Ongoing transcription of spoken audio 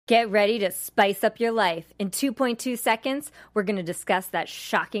Get ready to spice up your life. In 2.2 seconds, we're going to discuss that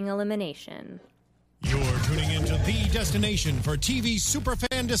shocking elimination. You're tuning into the destination for TV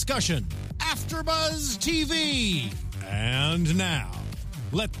superfan discussion, AfterBuzz TV. And now,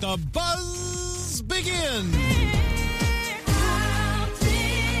 let the buzz begin.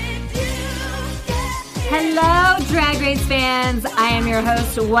 Hello, Drag Race fans. I am your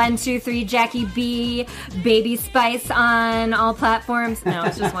host, 123 Jackie B. Baby Spice on all platforms. No,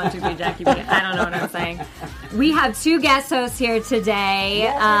 it's just 123 Jackie B. I don't know what I'm saying. We have two guest hosts here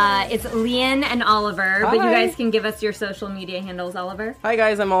today. It's Lian and Oliver. Hi. But you guys can give us your social media handles, Oliver. Hi,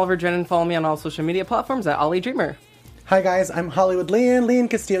 guys. I'm Oliver Drennan. Follow me on all social media platforms at Ollie Dreamer. Hi, guys. I'm Hollywood Lian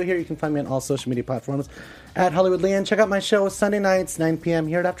Castillo here. You can find me on all social media platforms at Hollywood Lian. Check out my show Sunday nights, 9 p.m.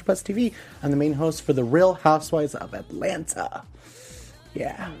 here at AfterBuzz TV. I'm the main host for The Real Housewives of Atlanta.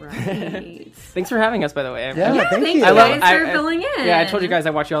 Yeah. Right. Thanks for having us, by the way. Yeah, thank you guys for filling in. Yeah, I told you guys I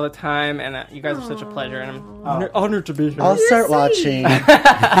watch you all the time, and you guys are such a pleasure, and I'm honored to be here. I'll start watching.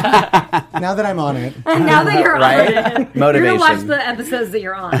 Now that I'm on it. And now that you're on it. Motivation. You're going to watch the episodes that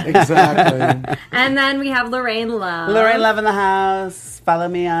you're on. Exactly. And then we have Lorraine Love. Lorraine Love in the house. Follow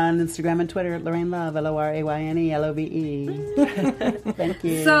me on Instagram and Twitter at Lorraine Love, LORAYNELOVE. Thank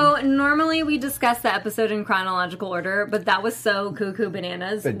you. So normally we discuss the episode in chronological order, but that was so cuckoo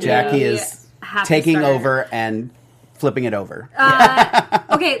bananas. But Jackie is taking over and flipping it over.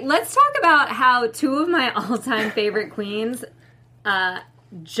 Okay, let's talk about how two of my all-time favorite queens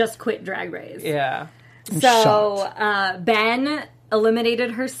just quit Drag Race. Yeah. So Ben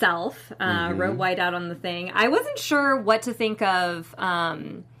eliminated herself, wrote white out on the thing. I wasn't sure what to think of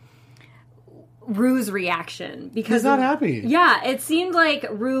Rue's reaction. Because he's not happy. Yeah, it seemed like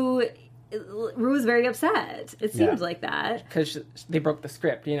Rue was very upset. It seemed like that. Because they broke the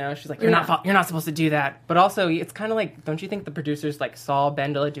script, you know? She's like, you're not supposed to do that. But also, it's kind of like, don't you think the producers like saw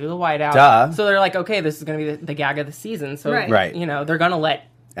Bendela do the whiteout? Duh. So they're like, okay, this is going to be the gag of the season. So, right. you know, they're going to let...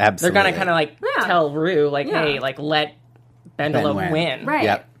 Absolutely. They're going to kind of like tell Rue, like, hey, like, let Bendela win. Right.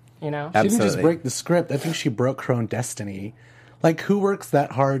 Yep. You know? She didn't just break the script. I think she broke her own destiny. Like, who works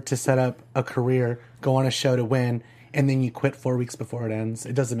that hard to set up a career, go on a show to win, and then you quit 4 weeks before it ends?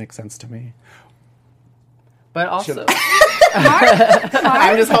 It doesn't make sense to me. But also...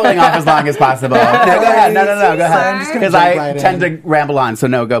 I'm just holding off as long as possible. No, go ahead. No, go ahead. Because I tend to ramble on, so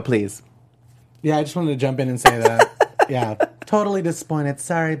no, go please. Yeah, I just wanted to jump in and say that. Yeah, totally disappointed.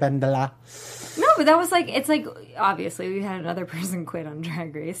 Sorry, Bendela. No, but that was like, it's like, obviously we had another person quit on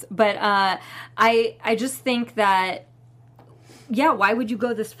Drag Race, but I just think that, yeah, why would you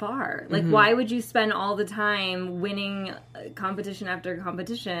go this far? Like, why would you spend all the time winning competition after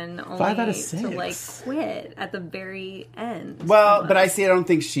competition only 5 out of 6 to, like, quit at the very end? Well, but I don't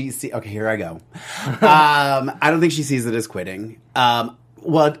think she okay, here I go. I don't think she sees it as quitting.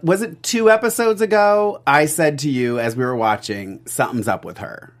 Well, was it 2 episodes ago? I said to you as we were watching, something's up with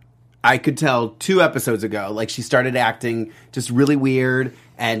her. I could tell 2 episodes ago, like she started acting just really weird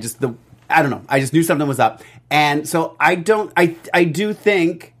and just I don't know. I just knew something was up. And so I do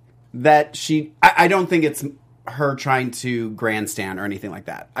think that I don't think it's her trying to grandstand or anything like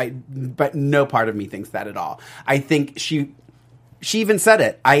that. But no part of me thinks that at all. I think she even said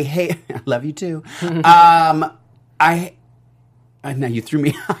it. I love you too. Now you threw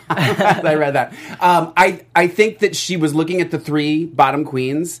me off. I read that. I think that she was looking at the 3 bottom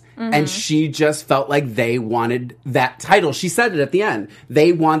queens, and she just felt like they wanted that title. She said it at the end.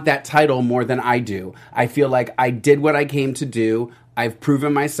 They want that title more than I do. I feel like I did what I came to do. I've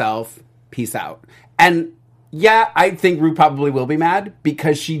proven myself. Peace out. And yeah, I think Rue probably will be mad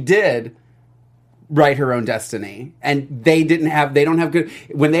because she did write her own destiny, and they don't have good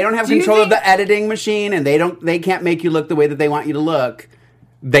when they don't have control of the editing machine, and they can't make you look the way that they want you to look.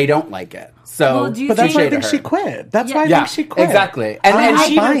 They don't like it. So, but that's why I think she quit. That's why I think she quit. Exactly.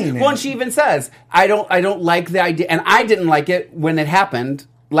 And she even says, I don't like the idea, and I didn't like it when it happened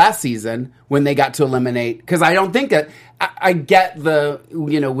last season when they got to eliminate, because I don't think I get the,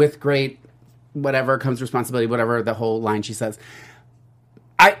 with great whatever comes responsibility, whatever the whole line she says.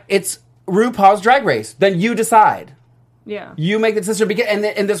 It's RuPaul's Drag Race. Then you decide. Yeah. You make the decision.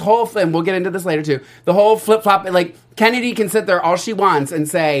 And this whole thing, we'll get into this later too, the whole flip-flop, like, Kennedy can sit there all she wants and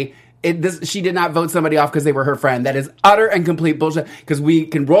say, she did not vote somebody off because they were her friend. That is utter and complete bullshit, because we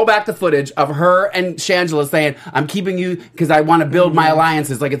can roll back the footage of her and Shangela saying, I'm keeping you because I want to build my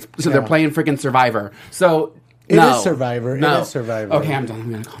alliances. Like, they're playing freaking Survivor. So... It is Survivor. No. It is Survivor. Okay, I'm done.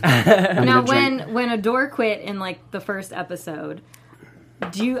 I'm going to calm down. Now, when Adore quit in, like, the first episode...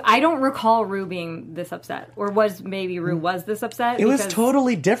 I don't recall Rue being this upset, or was maybe Rue was this upset? It was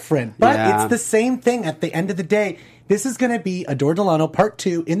totally different, but Yeah. it's the same thing at the end of the day. This is going to be Adore Delano part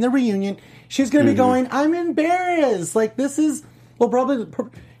 2 in the reunion. She's going to be going, I'm embarrassed. Like, this is,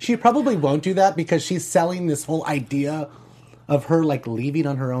 she probably won't do that because she's selling this whole idea of her, like, leaving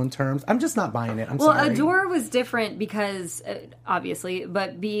on her own terms. I'm just not buying it. I'm sorry. Adore was different because, obviously,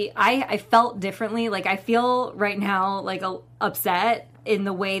 but I felt differently. Like, I feel right now, like, upset in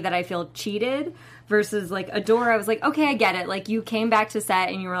the way that I feel cheated versus, like, Adore, I was like, okay, I get it. Like, you came back to set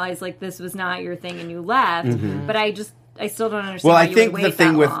and you realized, like, this was not your thing and you left. But I still don't understand Well, why I you think would the wait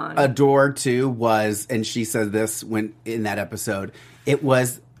thing that with long. Adore too was, and she said this when in that episode, it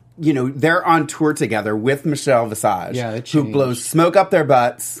was, you know, they're on tour together with Michelle Visage, Yeah, they who changed. blows smoke up their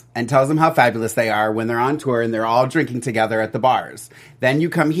butts and tells them how fabulous they are when they're on tour and they're all drinking together at the bars. Then you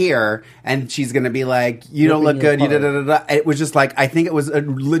come here and she's going to be like, you don't look good. You da, da, da, da. It was just like, I think it was a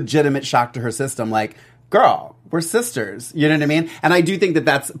legitimate shock to her system. Like, girl, we're sisters. You know what I mean? And I do think that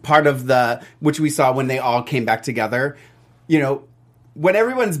that's part of which we saw when they all came back together. You know, when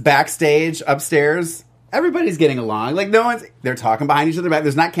everyone's backstage upstairs, everybody's getting along. Like, they're talking behind each other's back.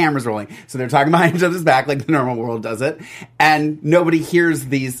 There's not cameras rolling. So they're talking behind each other's back like the normal world does it. And nobody hears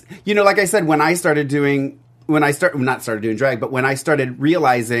these, you know, like I said, when I started doing drag, but when I started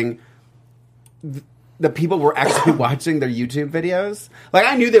realizing the people were actually watching their YouTube videos. Like,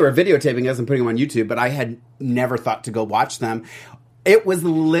 I knew they were videotaping us and putting them on YouTube, but I had never thought to go watch them. It was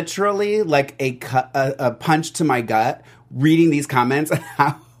literally like a punch to my gut reading these comments and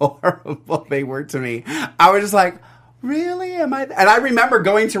how horrible they were to me. I was just like, really? Am I? And I remember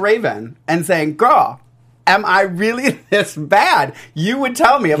going to Raven and saying, girl, am I really this bad? You would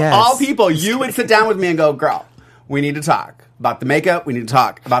tell me, of Yes. all people, you would sit down with me and go, girl, we need to talk about the makeup. We need to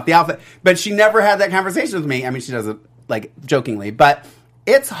talk about the outfit. But she never had that conversation with me. I mean, she does it, like, jokingly. But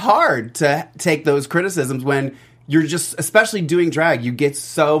it's hard to take those criticisms when you're just, especially doing drag, you get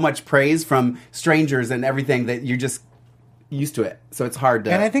so much praise from strangers and everything that you're just used to it. So it's hard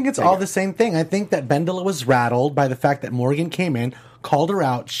to... And I think it's take all it. the same thing. I think that Bendela was rattled by the fact that Morgan came in, called her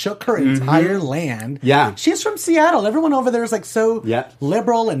out, shook her entire land. Yeah. She's from Seattle. Everyone over there is like so Yeah.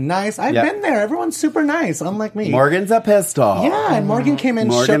 liberal and nice. I've Yeah. been there. Everyone's super nice, unlike me. Morgan's a pistol. Yeah, and Morgan came in,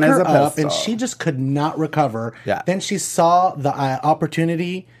 Morgan shook is her a up, pistol. and she just could not recover. Yeah. Then she saw the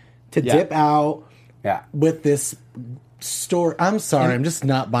opportunity to Yeah. dip out Yeah. with this story. I'm sorry, I'm just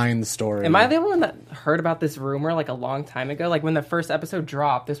not buying the story. Am I the one that heard about this rumor like a long time ago? Like when the first episode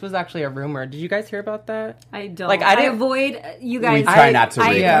dropped, this was actually a rumor. Did you guys hear about that? I don't. Like, I didn't- avoid you guys. We try not to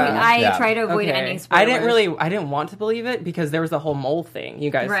read them. I Yeah. try to avoid any spoilers. I didn't want to believe it because there was the whole mole thing. You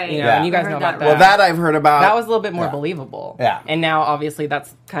guys, Right. you know, Yeah. and you I guys heard know that about that. Well, that I've heard about. That was a little bit more Yeah. believable. Yeah. And now, obviously,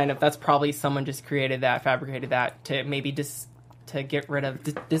 that's probably someone just created that, fabricated that to maybe to get rid of,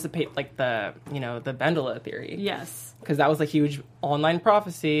 dissipate like the Bendela theory. Yes. Because that was a huge online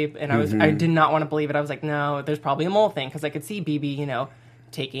prophecy, and I did not want to believe it. I was like, no, there's probably a mole thing, because I could see BB,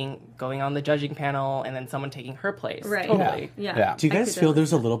 going on the judging panel, and then someone taking her place. Right. Totally. Yeah. Yeah. Do you I guys could feel definitely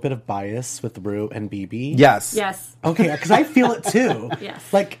there's a little bit of bias with Rue and BB? Yes. Yes. Okay, because I feel it too. Yes.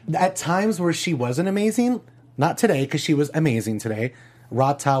 Like, at times where she wasn't amazing, not today, because she was amazing today.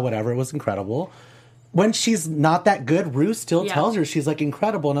 Rata, whatever, it was incredible. When she's not that good, Rue still Yeah. tells her she's, like,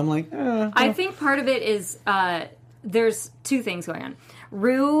 incredible. And I'm like, I think part of it is there's two things going on.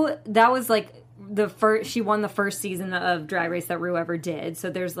 Rue, that was like she won the first season of Drag Race that Rue ever did. So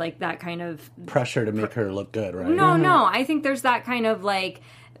there's like that kind of pressure to make her look good, right? no. I think there's that kind of like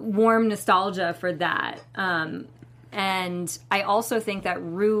warm nostalgia for that. And I also think that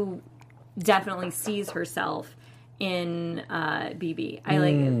Rue definitely sees herself in BB.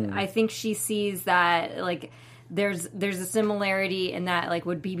 I think she sees that like there's a similarity in that like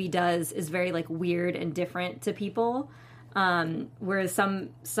what BB does is very like weird and different to people. Whereas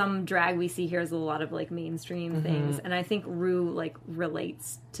some drag we see here is a lot of like mainstream things, and I think Rue like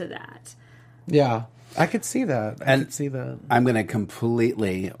relates to that. Yeah, I could see that. I And- could see that. I'm going to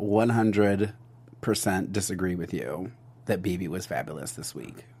completely 100% disagree with you that BB was fabulous this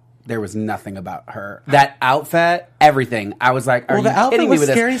week. There was nothing about her. That outfit, everything. I was like, are Well, you the outfit kidding me was with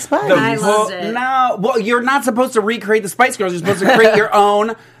this? Scary Spice. I loved it. No. Well, you're not supposed to recreate the Spice Girls. You're supposed to create your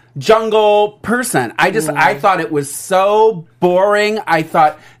own jungle person. I thought it was so boring. I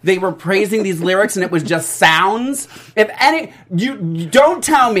thought they were praising these lyrics and it was just sounds. You don't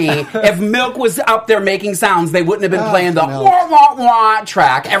tell me if Milk was up there making sounds, they wouldn't have been playing the Milk. wah wah wah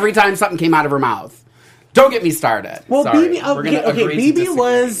track every time something came out of her mouth. Don't get me started. Well, Sorry. BB, We're gonna okay, agree to BB disagree.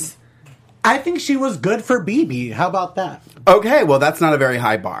 was. I think she was good for BB. How about that? Okay, well, that's not a very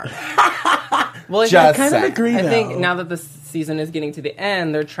high bar. Well, Just I kind of saying. agree. I think though. now that the season is getting to the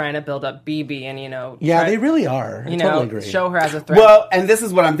end, they're trying to build up BB and, Yeah, they really are. I totally agree. show her as a threat. Well, and this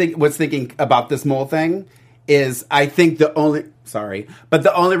is what I'm thinking about this mole thing is I think the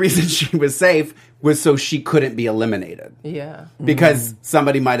only reason she was safe was so she couldn't be eliminated. Yeah. Because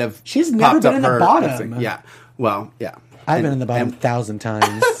somebody might have She's never popped been up in the her- bottom. Yeah. Well, yeah. I've been in the bottom 1,000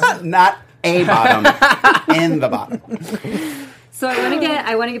 times. Not a bottom, in the bottom. So I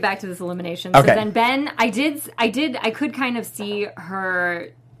want to get back to this elimination. Okay. So then Ben, I could kind of see her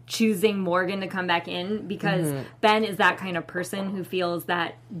choosing Morgan to come back in because Ben is that kind of person who feels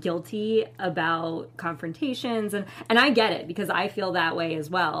that guilty about confrontations, and I get it because I feel that way as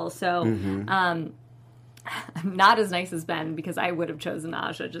well. So I'm not as nice as Ben because I would have chosen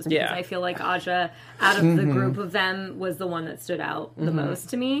Aja just because I feel like Aja out of the group of them was the one that stood out the most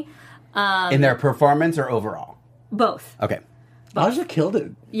to me. In their performance or overall? Both. Okay. Aja killed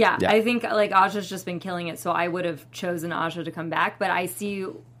it. Yeah, Yeah. I think like Aja's just been killing it, so I would have chosen Aja to come back. But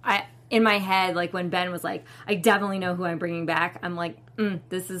in my head, like when Ben was like, "I definitely know who I'm bringing back," I'm like,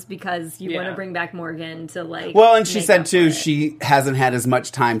 "This is because you want to bring back Morgan to like." Well, and she make said up too, for it. she hasn't had as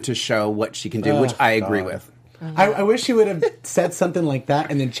much time to show what she can do, which I agree with. I wish she would have said something like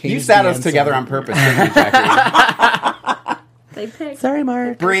that and then changed. You sat the us answer. together on purpose, didn't you, Jackie? They picked. Sorry,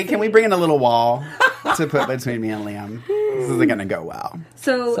 Mark. Bree, can we bring in a little wall to put between me and Liam? This isn't going to go well.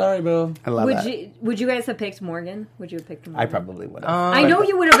 So Sorry, boo. I love that. would you guys have picked Morgan? Would you have picked Morgan? I probably would have. I know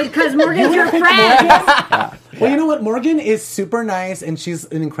you would have because Morgan's your friend. Well, you know what? Morgan is super nice, and she's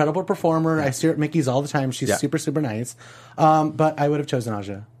an incredible performer. I see her at Mickey's all the time. She's super, super nice. But I would have chosen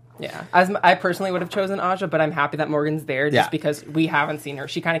Aja. Yeah, I personally would have chosen Aja, but I'm happy that Morgan's there just Yeah. because we haven't seen her.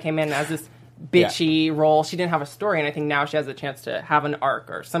 She kind of came in as this bitchy role. She didn't have a story, and I think now she has a chance to have an arc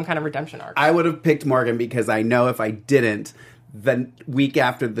or some kind of redemption arc. I would have picked Morgan because I know if I didn't, the week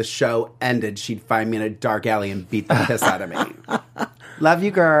after the show ended, she'd find me in a dark alley and beat the piss out of me. Love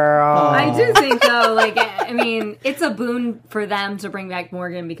you, girl. I do think though, like I mean, it's a boon for them to bring back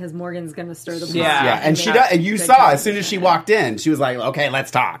Morgan because Morgan's going to stir the pot. Yeah, and she does. And you good saw as soon as conversation. she walked in, she was like, "Okay,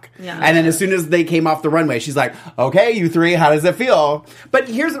 let's talk." Yeah. And then as soon as they came off the runway, she's like, "Okay, you three, how does it feel?" But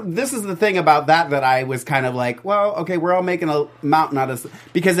this is the thing about that I was kind of like, well, okay, we're all making a mountain out of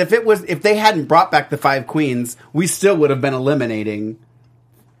because if they hadn't brought back the 5 queens, we still would have been eliminating.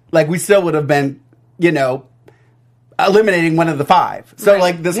 Like we still would have been, eliminating one of the 5. So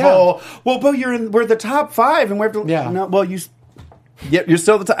like this whole, well, but we're the top 5 and we're no, well you're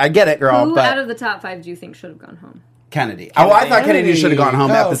still the top. I get it, girl. Who but out of the top 5 do you think should have gone home? Kennedy. Oh, I thought Kennedy should have gone home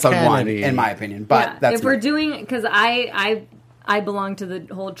episode Kennedy. 1, in my opinion. But that's if we're doing because I belong to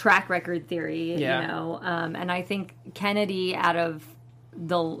the whole track record theory, and I think Kennedy out of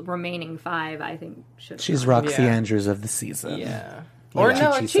the remaining 5, I think should. She's Roxy Yeah. Andrews of the season. Yeah. Like Or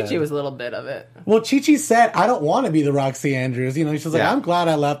no, Chi-Chi Chi-Chi said. was a little bit of it. Well, Chi-Chi said, I don't want to be the Roxy Andrews. She's like, Yeah. I'm glad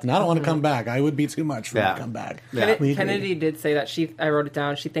I left and I don't want to come back. I would be too much for me Yeah. to come back. Yeah. We agree. Kennedy did say that I wrote it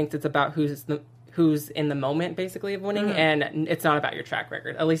down, she thinks it's about who's in the moment, basically, of winning, and it's not about your track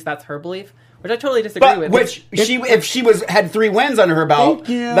record. At least that's her belief, which I totally disagree But with. which if she had 3 wins under her belt, Thank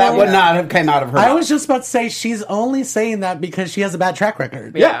you. that would not have come out of her. I mouth. was just about to say she's only saying that because she has a bad track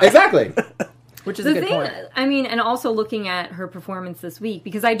record. yeah, exactly. Which is The a good thing, point. I mean, and also looking at her performance this week,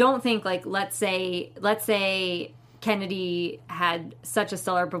 because I don't think, like, let's say Kennedy had such a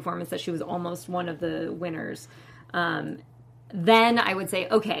stellar performance that she was almost one of the winners. Then I would say,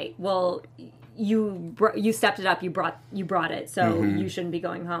 okay, well, you stepped it up, you brought it, so you shouldn't be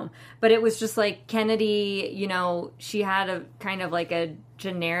going home. But it was just like Kennedy, she had a kind of like a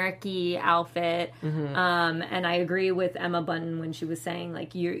generic-y outfit, and I agree with Emma Bunton when she was saying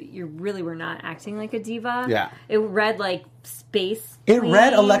like you really were not acting like a diva. Yeah. It read like space. It queen.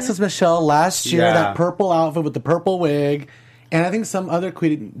 read Alexis Michelle last year, Yeah. that purple outfit with the purple wig. And I think some other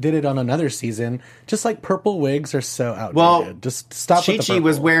queen did it on another season. Just like purple wigs are so outdated. Well, just stop with the Chi-Chi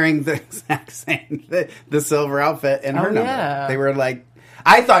was purple. wearing the exact same the silver outfit in her number. yeah. They were like,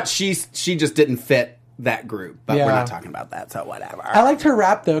 I thought she just didn't fit that group, but we're Yeah. not talking about that, so whatever. I liked her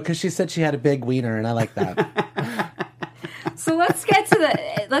rap though because she said she had a big wiener, and I like that. So let's get to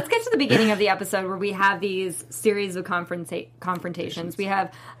the beginning of the episode where we have these series of confrontations. We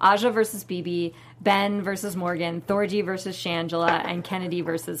have Aja versus BB, Ben versus Morgan, Thorgy versus Shangela, and Kennedy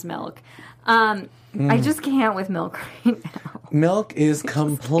versus Milk. I just can't with Milk right now. Milk is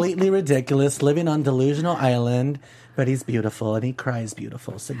completely ridiculous, living on Delusional Island But he's beautiful and he cries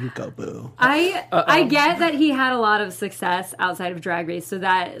beautiful, so you go boo. I get that he had a lot of success outside of Drag Race, so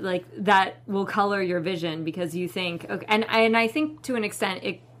that will color your vision because you think, okay, and I think to an extent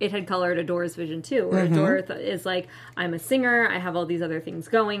it had colored Adore's vision too, where Adore is like, I'm a singer, I have all these other things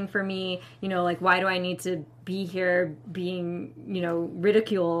going for me, like why do I need to be here being,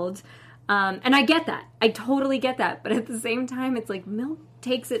 ridiculed? And I get that. I totally get that. But at the same time, it's like Milk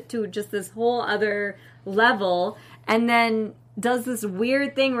takes it to just this whole other level and then does this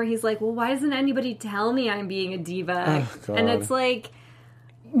weird thing where he's like, well, why doesn't anybody tell me I'm being a diva? Oh, and it's like,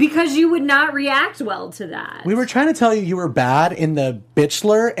 because you would not react well to that. We were trying to tell you were bad in the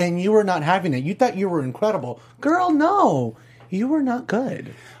Bitchler and you were not having it. You thought you were incredible. Girl, no. You were not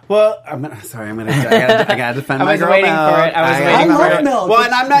good. Well, I gotta defend my girl. I was waiting for it. I love Milk. Well,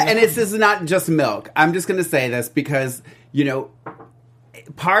 and I'm not, and this is not just Milk. I'm just gonna say this because,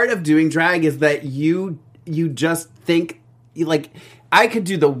 part of doing drag is that you just think, like, I could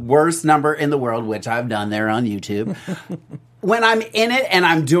do the worst number in the world, which I've done there on YouTube. When I'm in it and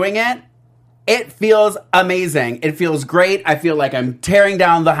I'm doing it, it feels amazing. It feels great. I feel like I'm tearing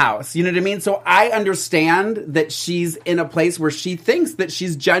down the house. You know what I mean? So I understand that she's in a place where she thinks that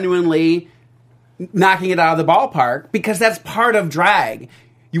she's genuinely knocking it out of the ballpark because that's part of drag.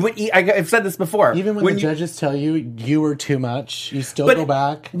 I've said this before. Even when the judges tell you were too much, you still go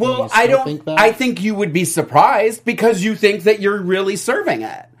back. Well, think that? I think you would be surprised because you think that you're really serving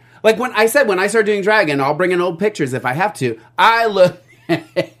it. Like when I start doing drag, and I'll bring in old pictures if I have to, I look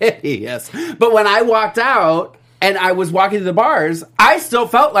hideous. But when I walked out and I was walking to the bars, I still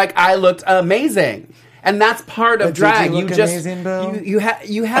felt like I looked amazing. And that's part of drag. You just amazing, Bill? you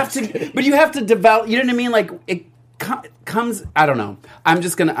have to, but you have to develop. You know what I mean? Like it comes. I don't know. I'm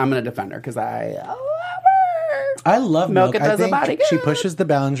gonna defend her because I love her. I love Milk. It I does a body think she good. pushes the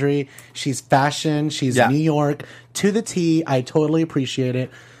boundary. She's fashion. She's New York to the T. I totally appreciate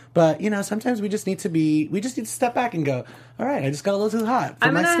it. But, sometimes we just need to step back and go, all right, I just got a little too hot for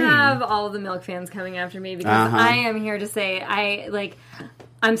I'm my going to scene. have all the Milk fans coming after me because I am here to say,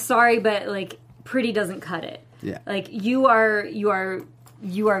 I'm sorry, but, pretty doesn't cut it. Yeah. Like, you are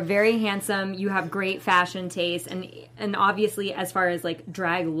very handsome. You have great fashion taste. And obviously, as far as,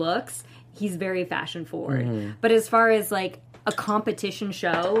 drag looks, he's very fashion forward. Mm-hmm. But as far as, a competition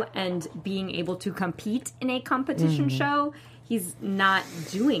show and being able to compete in a competition show, he's not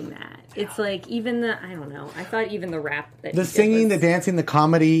doing that. It's like even I don't know. I thought even the rap that the singing, the dancing, the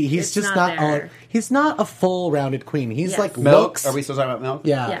comedy. He's just not. He's not a full rounded queen. He's like Milk. looks. Are we still talking about Milk?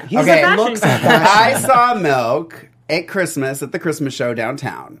 Yeah. He's okay. a fashion Looks queen. I saw Milk at Christmas at the Christmas show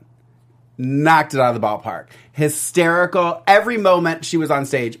downtown. Knocked it out of the ballpark. Hysterical. Every moment she was on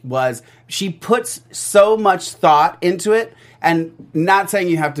stage she puts so much thought into it. And not saying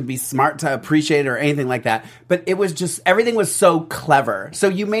you have to be smart to appreciate it or anything like that, but it was just, everything was so clever. So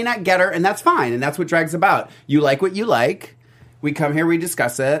you may not get her, and that's fine, and that's what drag's about. You like what you like. We come here, we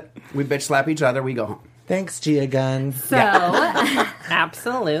discuss it, we bitch slap each other, we go home. Thanks, Gia Gunn. So,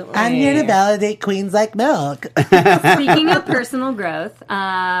 Absolutely. I'm here to validate queens like Milk. speaking of personal growth,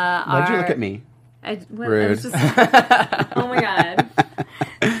 Why'd you look at me? Rude. Oh my God.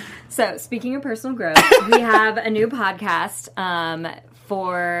 So, speaking of personal growth, we have a new podcast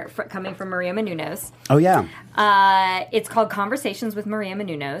for coming from Maria Menounos. Oh, yeah. It's called Conversations with Maria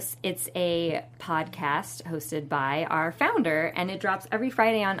Menounos. It's a podcast hosted by our founder, and it drops every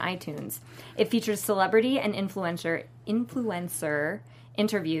Friday on iTunes. It features celebrity and influencer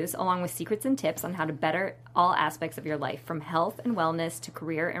interviews, along with secrets and tips on how to better all aspects of your life, from health and wellness to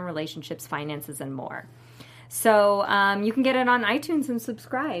career and relationships, finances, and more. So you can get it on iTunes and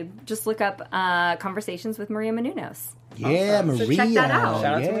subscribe. Just look up Conversations with Maria Menounos. Yeah, Awesome. Maria. So check that out.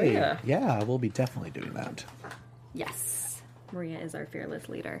 Shout out to Yay. Maria. Yeah, we'll be definitely doing that. Yes. Maria is our fearless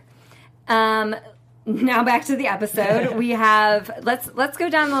leader. Now back to the episode. We have let's go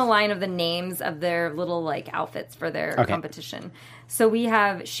down the line of the names of their little outfits for their competition. So we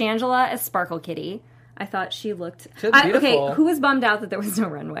have Shangela as Sparkle Kitty. I thought she looked beautiful. Okay, who was bummed out that there was no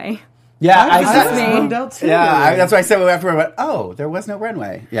runway? Yeah, I said was bummed out too. Yeah, that's why I said after I went, oh, there was no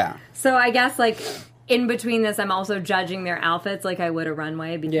runway. Yeah. So I guess in between this, I'm also judging their outfits like I would a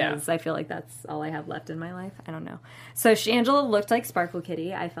runway because I feel like that's all I have left in my life. I don't know. So Shangela looked like Sparkle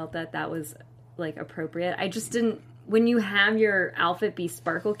Kitty. I felt that was appropriate. I just didn't. When you have your outfit be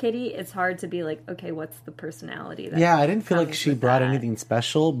Sparkle Kitty, it's hard to be okay, what's the personality? Yeah, I didn't feel like she brought anything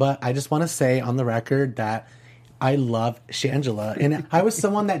special, but I just want to say on the record that I love Shangela. And I was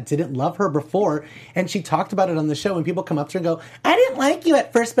someone that didn't love her before. And she talked about it on the show. And people come up to her and go, I didn't like you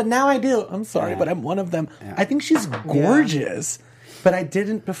at first, but now I do. I'm sorry, but I'm one of them. Yeah. I think she's gorgeous. But I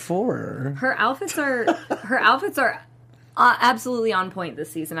didn't before. Her outfits are absolutely on point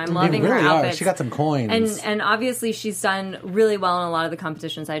this season. I'm loving They really her are. outfits. She got some coins. and obviously she's done really well in a lot of the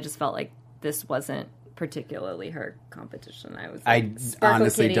competitions. I just felt like this wasn't particularly her competition. I Sparkle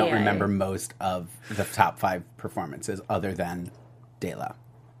honestly Kitty, don't remember most of the top 5 performances other than Dela.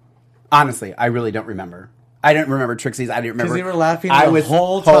 Honestly, I really don't remember. I didn't remember Trixie's. I didn't remember. Because you were laughing I the was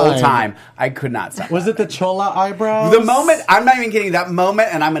whole time. I could not stop. Was it the Chola eyebrows? The moment, I'm not even kidding, that moment,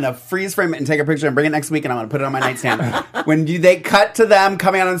 and I'm going to freeze frame it and take a picture and bring it next week, and I'm going to put it on my nightstand. When they cut to them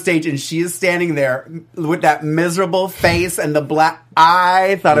coming out on stage, and she is standing there with that miserable face and the black...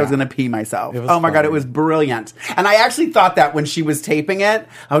 I thought I was going to pee myself. It was Oh my God, funny. it was brilliant. And I actually thought that when she was taping it,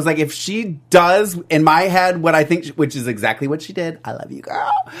 I was like, if she does, in my head, what I think, which is exactly what she did, I love you,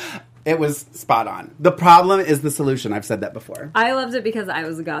 girl. It was spot on. The problem is the solution. I've said that before. I loved it because I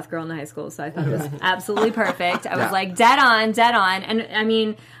was a goth girl in high school, so I thought it was absolutely perfect. I was Yeah. like dead on. And I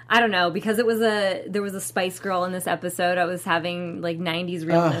mean, I don't know, because there was a Spice Girl in this episode. I was having like 90s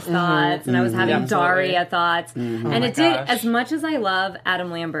realness thoughts, and I was having Absolutely. Daria thoughts. And my it did, gosh. as much as I love Adam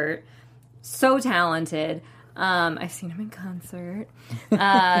Lambert, so talented. I've seen him in concert.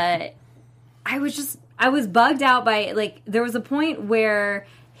 I was bugged out by, like, there was a point where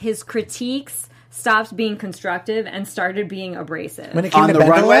his critiques stopped being constructive and started being abrasive. When it came On to the Bendela?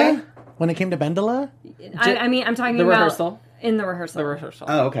 runway? When it came to Bendela? I mean, I'm talking The about rehearsal? in the rehearsal. The rehearsal.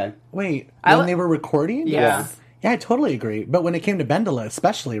 Oh, okay. Wait, I when li- they were recording? Yeah. Yeah, I totally agree. But when it came to Bendela,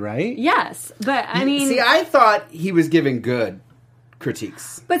 especially, right? Yes, but I mean, See, I thought he was giving good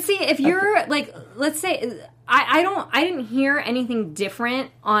critiques. but see, if you're like, let's say, I didn't hear anything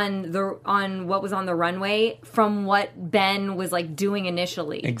different on what was on the runway from what Ben was like doing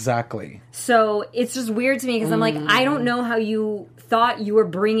initially. Exactly. So it's just weird to me because I'm like, I don't know how you thought you were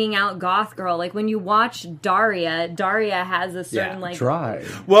bringing out Goth Girl. Like when you watch Daria has a certain Yeah, like Dry.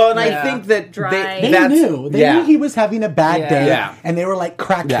 Well, and I Yeah. think that Dry. They that's, knew. They knew he was having a bad Yeah. day. Yeah. And they were like,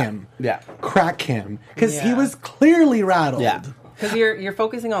 crack Yeah. him. Yeah. Crack him. Because he Yeah. was clearly rattled. Yeah. Because you're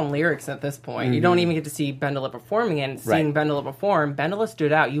focusing on lyrics at this point. You don't even get to see Bendela performing, and seeing Right. Bendela perform, Bendela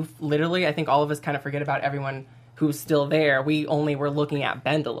stood out. You literally, I think all of us kind of forget about everyone who's still there. We only were looking at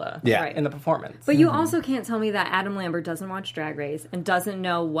Bendela Yeah. Right. in the performance. But you also can't tell me that Adam Lambert doesn't watch Drag Race and doesn't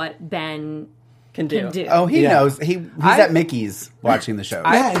know what Ben can do. can do. Oh, he Yeah. knows. He's at Mickey's watching the show.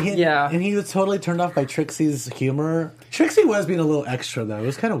 Yeah, and he was totally turned off by Trixie's humor. Trixie was being a little extra, though. It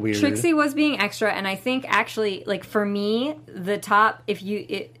was kind of weird. Trixie was being extra, and I think actually, like for me, the top if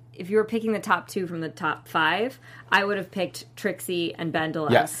you were picking the top 2 from the top 5, I would have picked Trixie and Bendela.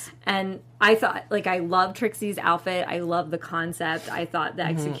 Yes. And I thought, like, I love Trixie's outfit. I love the concept. I thought the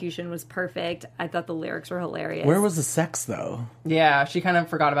execution was perfect. I thought the lyrics were hilarious. Where was the sex, though? Yeah, she kind of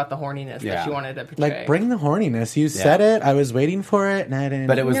forgot about the horniness Yeah. that she wanted to portray. Like, bring the horniness. You said it. I was waiting for it, and I didn't.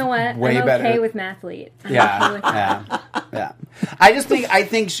 But it You was know what? way I'm better. okay with Mathlete. I'm okay Yeah, with that. yeah.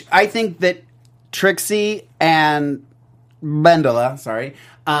 I think that Trixie and Bendela,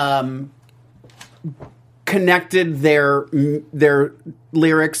 connected their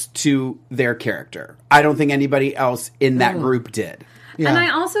lyrics to their character. I don't think anybody else in that group did. Yeah. And I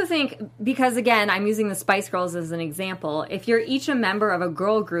also think, because again, I'm using the Spice Girls as an example, if you're each a member of a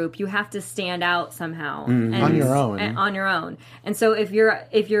girl group, you have to stand out somehow. And, On your own. and on your own. And so if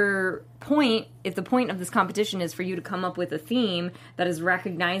the point of this competition is for you to come up with a theme that is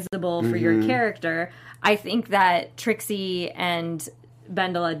recognizable for your character, I think that Trixie and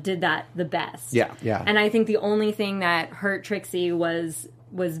Bendela did that the best. Yeah. Yeah. And I think the only thing that hurt Trixie was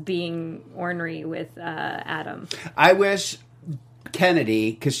being ornery with Adam. I wish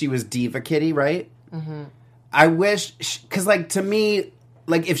Kennedy, because she was Diva Kitty, right? Mm-hmm. I wish, because like to me,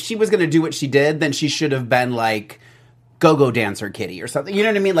 like if she was going to do what she did, then she should have been like Go-Go Dancer Kitty or something. You know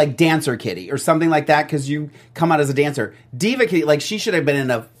what I mean? Like Dancer Kitty or something like that, because you come out as a dancer. Diva Kitty, like she should have been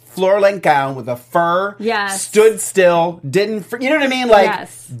in a floor-length gown with a fur. Yes. Stood still, you know what I mean? Like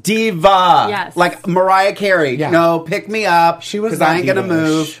Yes. diva. Yes. Like Mariah Carey. Yeah. No, pick me up. She was because not I ain't going to diva-ish.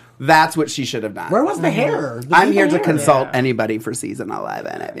 move. That's what she should have done. Where was the hair? The I'm diva here to hair. consult Yeah. anybody for season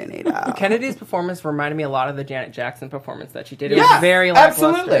 11 if you need help. Kennedy's performance reminded me a lot of the Janet Jackson performance that she did. It Yeah, was very lackluster.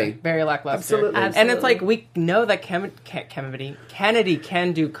 absolutely. Very lackluster. Absolutely. And it's like, we know that Kennedy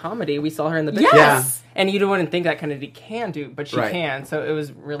can do comedy. We saw her in the Big Yes! Mouth. And you wouldn't think that Kennedy can do, but she Right. can. So it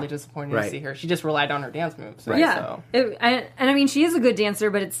was really disappointing Right. to see her. She just relied on her dance moves. Right. Yeah, So. and I mean, she is a good dancer,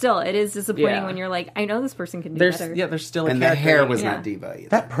 but it is disappointing Yeah. when you're like, I know this person can do There's better. still a And the character hair in was it. Yeah. not diva either.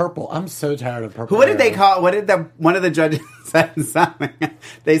 That purple. I'm so tired of purple. What did they hair. call? What did one of the judges said something?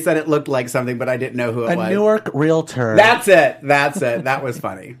 They said it looked like something, but I didn't know who it A was. Newark realtor. That's it. That was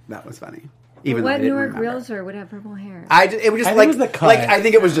funny. That was funny. Even though I What didn't Newark remember. realtor would have purple hair? It was just I think like it was the cut. like I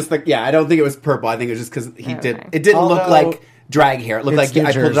think it was just like I don't think it was purple. I think it was just because he did. Okay. It didn't look Although, like drag hair. It looked it's like New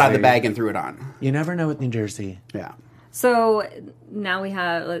I pulled it out of the Jersey. bag and threw it on. You never know with New Jersey. Yeah. So now we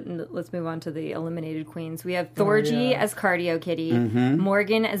have, let's move on to the eliminated queens. We have Thorgy as Cardio Kitty, Mm-hmm.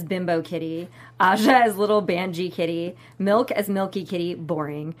 Morgan as Bimbo Kitty, Aja as Little Banji Kitty, Milk as Milky Kitty,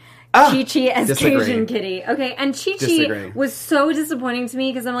 boring. Chi-Chi as disagree. Cajun Kitty. Okay, and Chi-Chi Disagree. was so disappointing to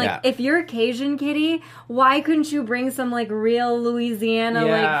me because I'm like, Yeah. if you're a Cajun Kitty, why couldn't you bring some like real Louisiana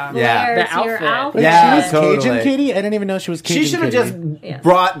Yeah. like flair Yeah. The to your outfit. outfit? Yeah, She was totally. Cajun Kitty? I didn't even know she was Cajun She should have Kitty. just Yes.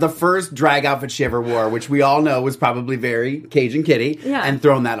 brought the first drag outfit she ever wore, which we all know was probably very Cajun Kitty, Yeah. and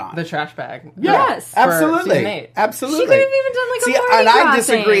thrown that on. The trash bag. Yes. Absolutely. season 8. Absolutely. She could have even done like a See, Mardi and I Gras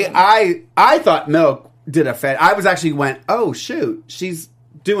disagree. thing. I thought Milk did a I was actually went, oh shoot, she's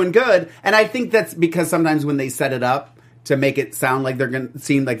doing good. And I think that's because sometimes when they set it up to make it sound like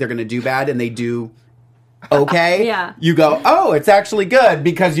seem like they're gonna do bad and they do okay, Yeah. you go, oh, it's actually good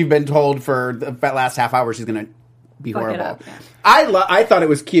because you've been told for the last half hour she's gonna be Fuck it horrible. up, yeah. I thought it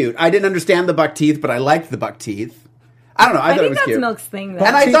was cute. I didn't understand the buck teeth, but I liked the buck teeth. I don't know. I thought it think was that's cute. Milk's thing, though.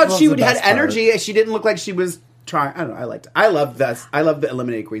 And I Teeth thought was she the would had best part. energy. She didn't look like she was trying. I don't know. I liked it. I love this. I love the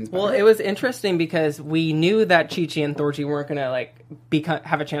eliminated queens. Well, it was interesting because we knew that Chi-Chi and Thorgy weren't going to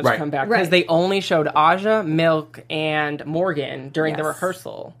have a chance Right. to come back Right. because they only showed Aja, Milk, and Morgan during the Yes.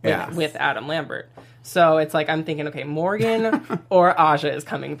 rehearsal Yeah. with Adam Lambert. So it's like I'm thinking, okay, Morgan or Aja is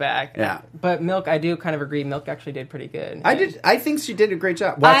coming back. Yeah. But Milk, I do kind of agree. Milk actually did pretty good. I did. I think she did a great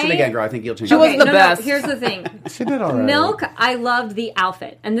job. Watch it I- again, girl. I think you'll change. She it. wasn't the best. Here's the thing. She did all right. Milk, I loved the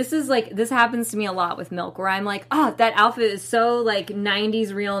outfit. And this happens to me a lot with Milk, where I'm like, oh, that outfit is so like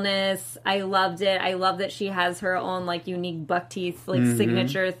 90s realness. I loved it. I love that she has her own like unique buck teeth, like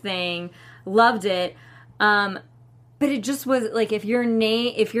signature thing. Loved it. But it just was like if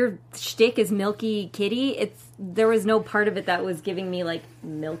your shtick is Milky Kitty, there was no part of it that was giving me like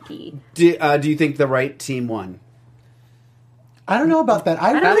Milky. Do you think the right team won? I don't know about that.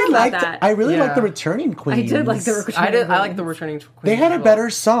 I don't really know about liked. that. I really Yeah. liked the returning queens. I did like the returning I like the queens. returning queen. They had a better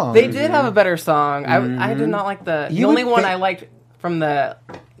song. They did have a better song. I did not like the You only would one think- I liked from the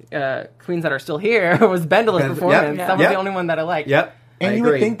queens that are still here was Bendela's performance. Yep. That was Yep. the only one that I liked. Yep. And I you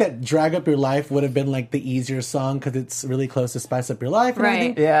agree. would think that Drag Up Your Life would have been like the easier song because it's really close to Spice Up Your Life and Right.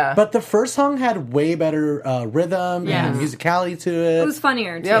 everything. Yeah. But the first song had way better rhythm Yes. and musicality to it. It was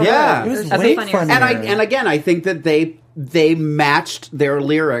funnier too. Yeah. It was There's way a funnier funnier. And again, I think that they matched their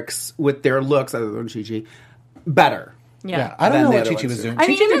lyrics with their looks, other than Chi-Chi, better. Yeah, I don't Than know the what other Chi-Chi ones was do. doing. I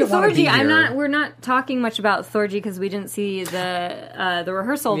mean, Chi-Chi even didn't wanna be Thorgy, here. we're not talking much about Thorgy because we didn't see the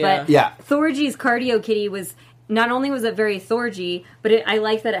rehearsal, Yeah. but Yeah. Thorgy's Cardio Kitty was, not only was it very Thorgy, but I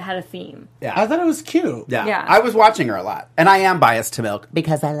like that it had a theme. Yeah. I thought it was cute. Yeah. Yeah. I was watching her a lot. And I am biased to Milk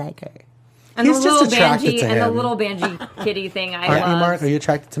because I like her. And He's the just little attracted Banji to and the him. little Banji Kitty thing I Aren't you, Mark? love. Are you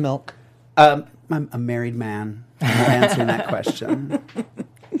attracted to Milk? I'm a married man. I'm not answering that question.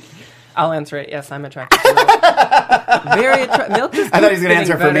 I'll answer it. Yes, I'm attracted to Milk. Very attractive. Milk just I thought he was going to keeps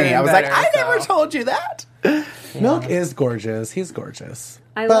answer for getting me. better I was and like, better, I never so. told you that. Milk is gorgeous. He's gorgeous.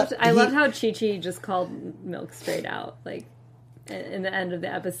 I But loved he- how Chi-Chi just called Milk straight out, like in the end of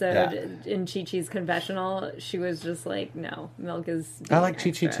the episode Yeah. in Chi-Chi's confessional, she was just like, no, Milk is I being like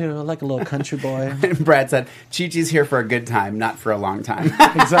Chi-Chi extra. too. I like a little country boy. Brad said, Chi-Chi's here for a good time, not for a long time.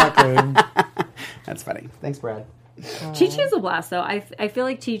 Exactly. That's funny. Thanks, Brad. Chi-Chi is a blast, though. I feel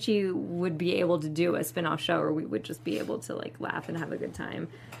like Chi-Chi would be able to do a spin-off show where we would just be able to like laugh and have a good time.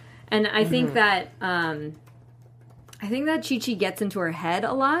 And I think that Chi-Chi gets into her head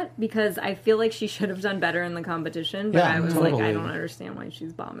a lot because I feel like she should have done better in the competition. But Yeah, I was like, totally. I don't understand why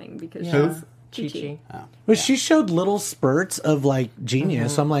she's bombing because Yeah. she's Chi-Chi. But she showed little spurts of like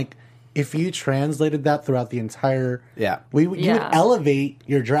genius. So I'm like, if you translated that throughout the entire, Yeah. you would Yeah. elevate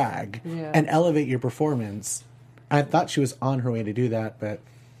your drag Yeah. and elevate your performance. I thought she was on her way to do that, but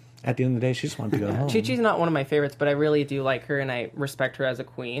at the end of the day, she just wanted to go home. Chi-Chi's not one of my favorites, but I really do like her and I respect her as a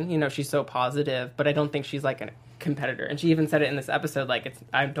queen. You know, she's so positive, but I don't think she's like a competitor. And she even said it in this episode, like,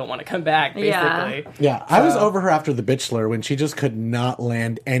 I don't want to come back, basically. Yeah. Yeah, I was over her after The Bachelor when she just could not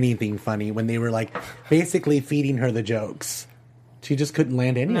land anything funny when they were like basically feeding her the jokes. She just couldn't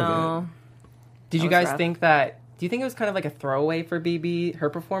land any of it. no. Did you That was guys rough. think that? Do you think it was kind of like a throwaway for BB, her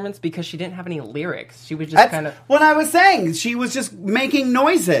performance? Because she didn't have any lyrics. She was just That's kind of. what I was saying. She was just making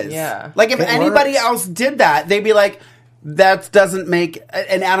noises. Yeah. Like if It anybody works. else did that, they'd be like, that doesn't make.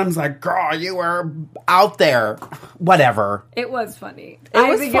 And Adam's like, girl, you were out there. Whatever. It was funny. It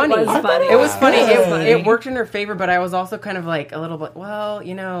was funny. It was funny. It was funny. It was funny. It worked in her favor, but I was also kind of like a little bit, well,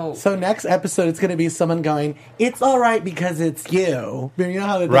 you know. So next episode, it's going to be someone going, "It's all right because it's you." You know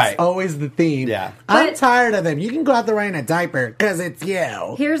how that's Right. always the theme. Yeah. I'm But- tired of them. You can go out there wearing a diaper because it's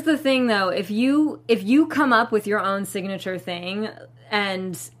you. Here's the thing, though. If you come up with your own signature thing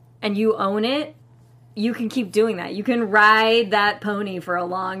and you own it, you can keep doing that. You can ride that pony for a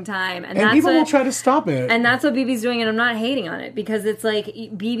long time, and that's people what, will try to stop it. And that's what BB's doing, and I'm not hating on it because it's like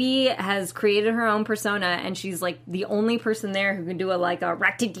BB has created her own persona, and she's like the only person there who can do a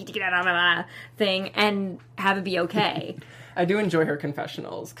thing and have it be okay. I do enjoy her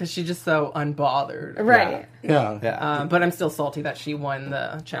confessionals because she's just so unbothered. Right. yeah. But I'm still salty that she won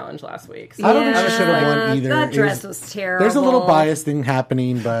the challenge last week. So I don't think she should have won either. That It dress was terrible. There's a little bias thing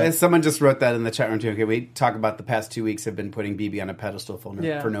happening, but And someone just wrote that in the chat room too. Okay, we talk about the past 2 weeks have been putting BB on a pedestal for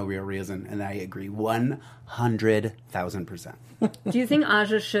no real reason, and I agree 100,000%. Do you think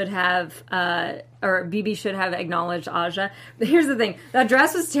Aja should have, or BB should have acknowledged Aja? But here's the thing. That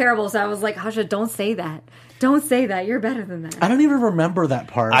dress was terrible, so I was like, Aja, don't say that. Don't say that. You're better than that. I don't even remember that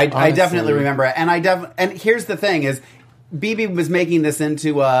part. I honestly. definitely remember it, and and here's the thing: is BB was making this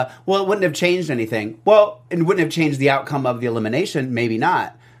into well, it wouldn't have changed anything. Well, it wouldn't have changed the outcome of the elimination, maybe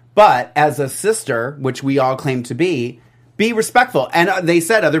not. But as a sister, which we all claim to be respectful. And they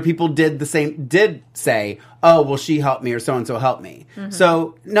said other people did say, oh, well, she helped me or so and so helped me. Mm-hmm.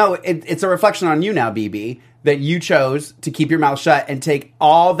 So no, it's a reflection on you now, BB. That you chose to keep your mouth shut and take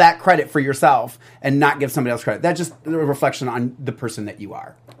all that credit for yourself and not give somebody else credit. That's just a reflection on the person that you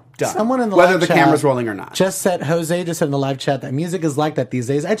are. Done. Someone in the whether live the chat camera's rolling or not. Jose just said in the live chat that music is like that these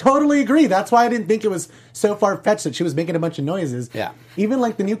days. I totally agree. That's why I didn't think it was so far-fetched that she was making a bunch of noises. Yeah. Even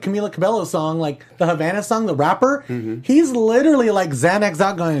like the new Camila Cabello song, like the Havana song, the rapper, he's literally like Xanax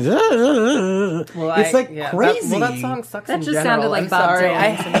out going, it's crazy. That song sucks That in just general. sounded like I'm Bob sorry. Dylan. I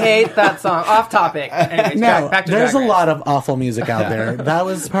hate that song. Off topic. Anyways, No, back to there's Drag a Race. lot of awful music out there. That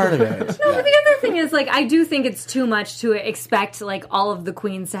was part of it. No, but the other thing is, like, I do think it's too much to expect, like, all of the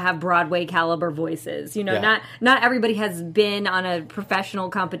queens to have Broadway caliber voices. You know, Yeah. not everybody has been on a professional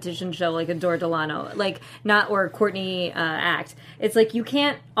competition show like Adore Delano, or Courtney Act. It's like you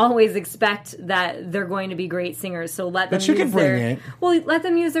can't always expect that they're going to be great singers. So let them But you use can bring their it. well, let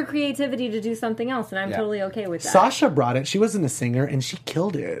them use their creativity to do something else, and I'm Yeah. totally okay with that. Sasha brought it. She wasn't a singer, and she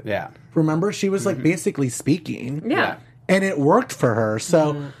killed it. Yeah. Remember? She was, like, basically speaking. Yeah. And it worked for her.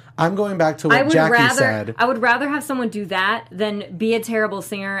 So I'm going back to what Jackie said. I would rather have someone do that than be a terrible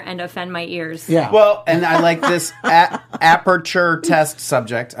singer and offend my ears. Yeah. Well, and I like this aperture test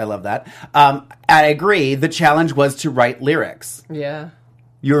subject. I love that. I agree. The challenge was to write lyrics. Yeah.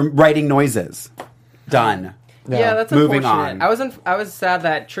 You're writing noises. Done. Yeah, that's Moving unfortunate. on. I was sad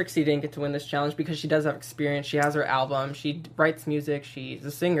that Trixie didn't get to win this challenge because she does have experience. She has her album. She writes music. She's a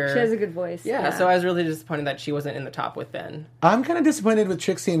singer. She has a good voice. Yeah, so I was really disappointed that she wasn't in the top with Ben. I'm kind of disappointed with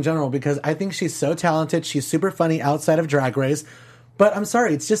Trixie in general because I think she's so talented. She's super funny outside of Drag Race. But I'm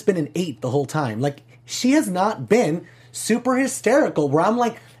sorry, it's just been an 8 the whole time. Like, she has not been super hysterical where I'm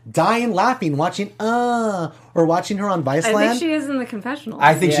like dying laughing watching or watching her on Viceland. I think she is in the confessional.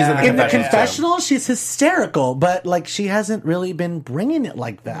 I think she's in the in the confessional. confessional, she's hysterical, but like she hasn't really been bringing it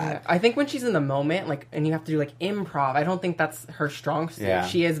like that. I think when she's in the moment, and you have to do improv, I don't think that's her strong suit. Yeah.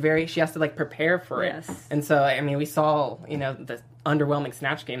 She has to prepare for it. Yes. And so, I mean, we saw, the underwhelming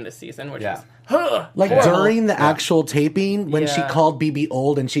Snatch Game this season, which Yeah. was, Like horrible. during the actual taping when she Yeah. called BB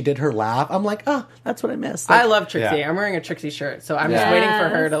old and she did her laugh, I'm like, oh, that's what I missed. I Like, love Trixie. Yeah. I'm wearing a Trixie shirt, so I'm just Yeah. waiting for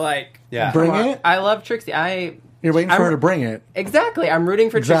her to Yeah. Bring come on. it? I love Trixie. You're waiting for I'm- her to bring it. Exactly. I'm rooting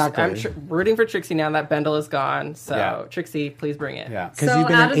for Exactly. Trixie. I'm rooting for Trixie now that Bendel is gone. So Yeah. Trixie, please bring it. Yeah. Because you've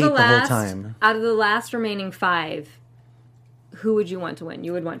been out an of 8 the the last, whole time. out of the last remaining 5, who would you want to win?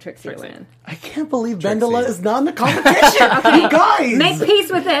 You would want Trixie to win. I can't believe Vendela is not in the competition. You guys! Make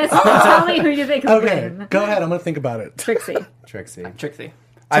peace with this. Tell me who you think will Okay, win. go ahead. I'm going to think about it. Trixie. Trixie. Trixie.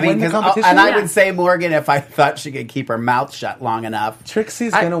 I mean, win the 'cause competition? and I Yeah. would say Morgan if I thought she could keep her mouth shut long enough.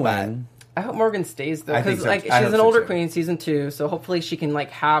 Trixie's going to win. I hope Morgan stays though, I think because so. I she's hope an so, older too. queen, season 2. So hopefully she can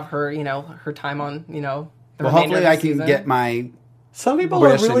have her, her time on, the Well, remainder hopefully of the I can season. get my. Some people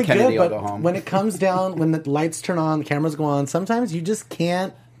Wish are really and Kennedy good, will but go home. when it comes down, when the lights turn on, the cameras go on, sometimes you just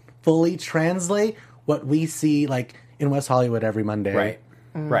can't fully translate what we see, like, in West Hollywood every Monday. Right.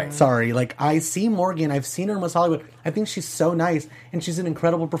 Right. Sorry, like, I see Morgan, I've seen her in West Hollywood. I think she's so nice, and she's an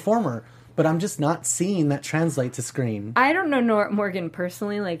incredible performer. But I'm just not seeing that translate to screen. I don't know Morgan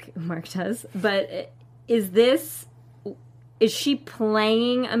personally like Mark does, but is this is she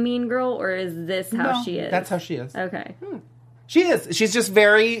playing a mean girl, or is this how No, she is? That's how she is. Okay. She is. She's just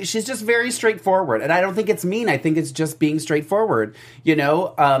very straightforward. And I don't think it's mean. I think it's just being straightforward. You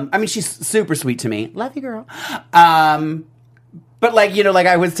know? I mean, she's super sweet to me. Love you, girl. But like, you know, like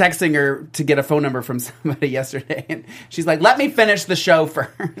I was texting her to get a phone number from somebody yesterday, and she's like, let me finish the show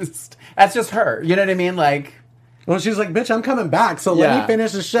first. That's just her. You know what I mean? Like, Well, she's like, bitch, I'm coming back, so let Yeah. me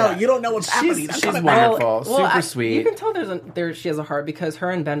finish the show. Yeah. You don't know what's happening. I'm she's coming back. wonderful. Super sweet. You can tell she has a heart because her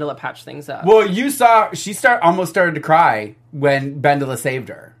and Bendela patched things up. Well, you saw she almost started to cry when Bendela saved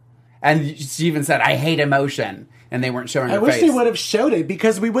her, and she even said, "I hate emotion," and they weren't showing her I wish face. they would have showed it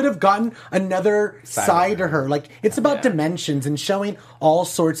because we would have gotten another side to her. Like, it's about dimensions and showing all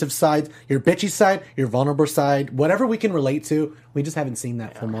sorts of sides. Your bitchy side, your vulnerable side, whatever we can relate to. We just haven't seen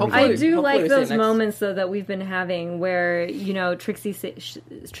that from her. I do Hopefully like we see it those next. moments though that we've been having where, you know, Trixie,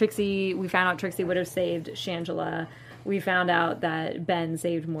 we found out Trixie would have saved Shangela. We found out that Ben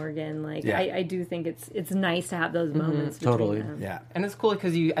saved Morgan. Like, Yeah. I do think it's nice to have those moments. between Totally. them. Yeah. And it's cool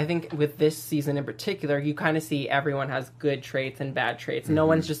because I think with this season in particular, you kind of see everyone has good traits and bad traits. No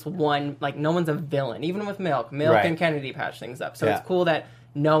one's just one, like, no one's a villain. Even with Milk Right. and Kennedy patch things up. So Yeah. it's cool that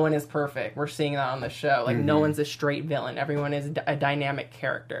no one is perfect. We're seeing that on the show. Like, no one's a straight villain. Everyone is a dynamic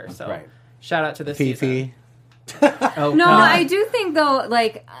character. So Right. shout out to this season. Fifi. Oh, No, I do think though,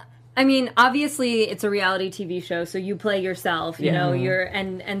 like, I mean, obviously it's a reality TV show, so you play yourself. You know, you're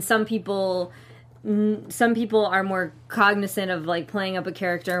and some people are more cognizant of like playing up a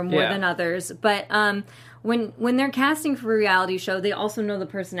character more Yeah. than others. But when they're casting for a reality show, they also know the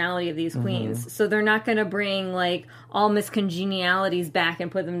personality of these queens, so they're not going to bring like all miscongenialities back and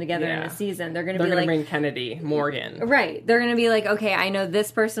put them together in Yeah. a season. They're going to They're be going to like. bring Kennedy, Morgan. Right. They're going to be like, okay, I know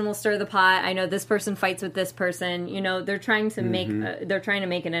this person will stir the pot. I know this person fights with this person. You know, they're trying to make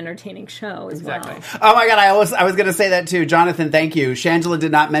an entertaining show as Exactly. well. Oh my god, I was going to say that too. Jonathan, thank you. Shangela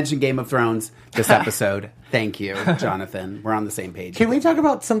did not mention Game of Thrones this episode. Thank you, Jonathan. We're on the same page. Can we talk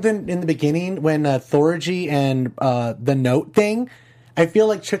about something in the beginning when Thorgy and the note thing? I feel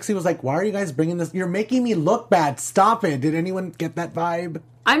like Trixie was like, why are you guys bringing this? You're making me look bad. Stop it. Did anyone get that vibe?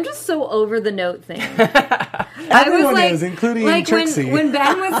 I'm just so over the note thing. Everyone is, including Trixie. When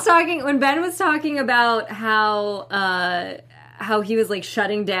Ben was talking about how he was like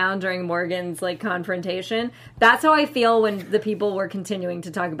shutting down during Morgan's like confrontation. That's how I feel when the people were continuing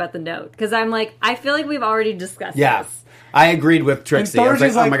to talk about the note, because I'm like, I feel like we've already discussed Yeah. this. I agreed with Trixie. I was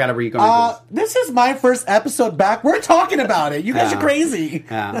like, Thorgy's oh my god, are you going to this? this is my first episode back. We're talking about it. You guys Yeah. are crazy.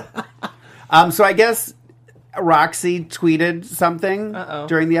 Yeah. So I guess Roxy tweeted something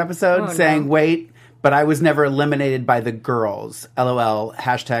during the episode saying, wait, but I was never eliminated by the girls. LOL.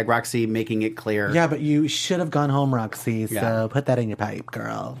 Hashtag Roxy making it clear. Yeah, but you should have gone home, Roxy. So Yeah. put that in your pipe,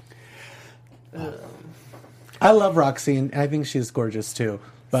 girl. I love Roxy, and I think she's gorgeous too.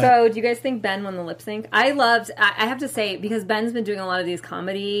 But So, do you guys think Ben won the lip sync? I have to say, because Ben's been doing a lot of these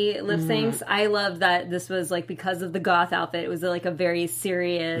comedy lip syncs, I love that this was, like, because of the goth outfit, it was, like, a very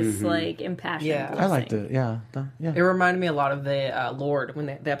serious, like, impassioned Yeah. lip I liked sync. it. Yeah, yeah. It reminded me a lot of the Lord, when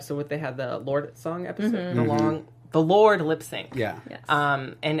the episode where they had the Lord song episode. The Lord lip sync. Yeah. Yes.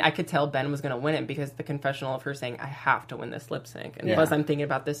 And I could tell Ben was going to win it because the confessional of her saying, I have to win this lip sync. And Yeah. plus I'm thinking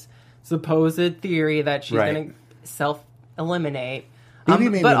about this supposed theory that she's Right. going to self-eliminate. Bibi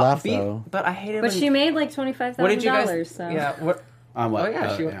made me laugh, though. But I hated But when, she made, like, $25,000, what did you guys... so, Yeah, what... On what? Oh,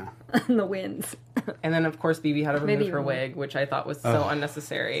 yeah, she- yeah. in the wins. And then, of course, Bibi had to remove Maybe her you're right. wig, which I thought was so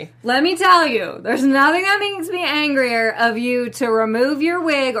unnecessary. Let me tell you, there's nothing that makes me angrier of you to remove your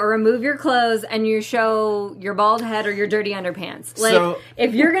wig or remove your clothes and you show your bald head or your dirty underpants. Like, So-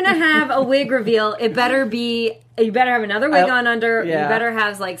 if you're gonna have a wig reveal, it better be, you better have another wig on under, yeah. you better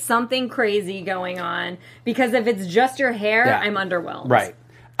have, like, something crazy going on, because if it's just your hair, Yeah. I'm underwhelmed. Right.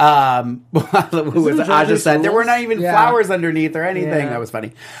 Who was it? Aja Judge's said there were rules? not even Yeah. flowers underneath or anything. Yeah. That was funny.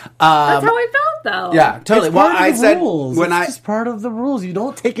 That's how I felt, though. Yeah, totally. It's Well, part of I the said rules. when It's I just part of the rules. You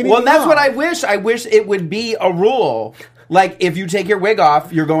don't take anything well, that's off. what I wish. I wish it would be a rule. Like if you take your wig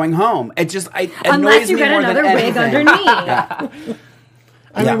off, you're going home. It just it Unless annoys you me get more than another wig anything. underneath.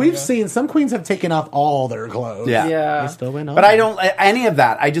 I Yeah. mean, we've seen some queens have taken off all their clothes. Yeah. Yeah. They still went on. But I don't any of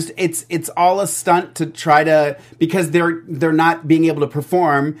that. I just it's all a stunt to try to because they're not being able to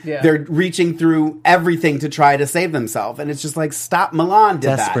perform. Yeah. They're reaching through everything to try to save themselves, and it's just like stop. Milan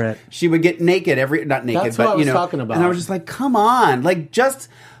did Desperate. that. She would get naked not naked, That's but what I you was know. talking about. And I was just like, come on, like just.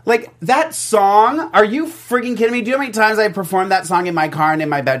 Like, that song, are you freaking kidding me? Do you know how many times I performed that song in my car and in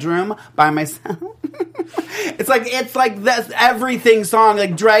my bedroom by myself? It's like this everything song,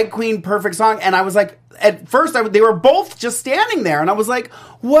 like drag queen perfect song. And I was like, at first they were both just standing there, and I was like,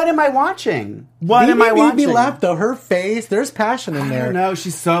 "What am I watching? What am I watching?" BB left though. Her face, there's passion in I there. don't know.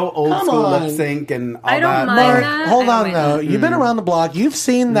 She's so old Come school on. lip sync and all I don't that. mind Mark, that. hold I on don't though. mind You've been around the block. You've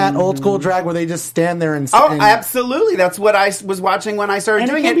seen that old school drag where they just stand there and. Oh, and absolutely. That's what I was watching when I started And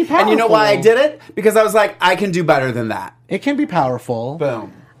it doing can it. be And you know why I powerful. did it? Because I was like, I can do better than that. It can be powerful.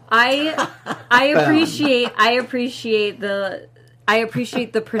 Boom. I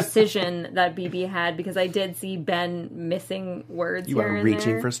appreciate the precision that BB had, because I did see Ben missing words. You here are and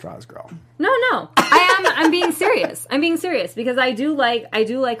reaching there. for straws, girl. No. I'm being serious. I'm being serious because I do like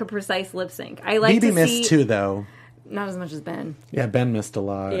a precise lip sync. I like BB to missed see too though. not as much as Ben. Yeah, Ben missed a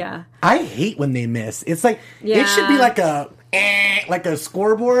lot. Yeah. I hate when they miss. It's like Yeah. it should be like a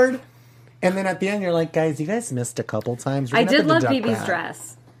scoreboard, and then at the end you're like, guys, you guys missed a couple times. You're I gonna have did to love deduct BB's that.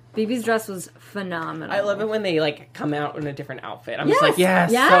 dress. BB's dress was phenomenal. I love it when they like come out in a different outfit. I'm just like, Yes,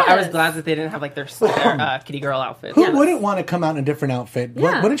 yes. So I was yes. glad that they didn't have like their kitty girl outfit. Who wouldn't want to come out in a different outfit?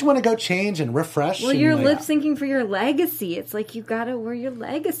 Yeah. Wouldn't you want to go change and refresh? Well, and, you're like- lip syncing for your legacy. It's like you gotta wear your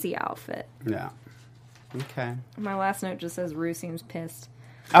legacy outfit. Yeah. Okay. My last note just says Rue seems pissed.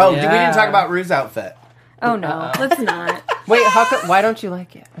 Oh, we Yeah. didn't talk about Rue's outfit. Oh no, let's not. Wait, why don't you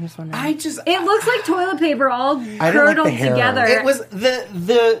like it? I'm just wondering. It looks like toilet paper all didn't like curdled the hair. together. It was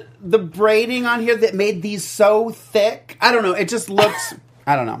the braiding on here that made these so thick. I don't know. It just looks.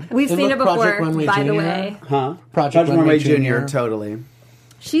 I don't know. We've It seen it looked Project before, Runway by the Junior. way. Huh? Project Runway Junior. Totally.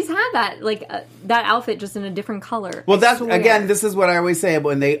 She's had that that outfit just in a different color. Well, I that's swear. again. This is what I always say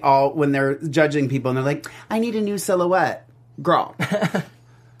when they're judging people and they're like, "I need a new silhouette, girl."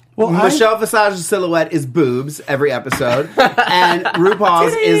 Well, Michelle Visage's silhouette is boobs every episode, and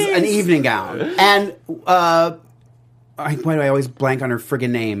RuPaul's is an evening gown. And why do I always blank on her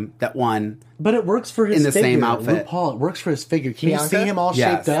friggin' name? That one. but it works for his in the figure. same outfit. RuPaul, it works for his figure. Can Bianca? you see him all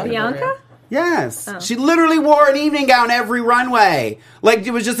Yes. shaped up? Bianca? Yes. She literally wore an evening gown every runway. Like,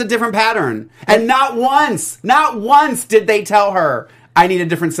 it was just a different pattern. And not once did they tell her, I need a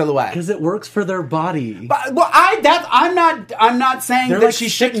different silhouette. Because it works for their body. Well, I'm not saying They're that like she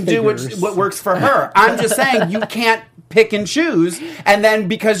stick shouldn't do figures. what works for her. I'm just saying you can't pick and choose, and then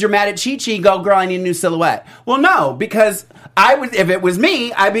because you're mad at Chi-Chi, go, girl, I need a new silhouette. Well, no, because I would, if it was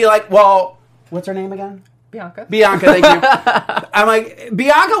me, I'd be like, well, what's her name again? Bianca. Bianca, thank you. I'm like,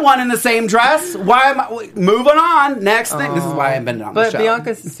 Bianca won in the same dress. Why am I moving on? Next thing. This is why I've been on the But show.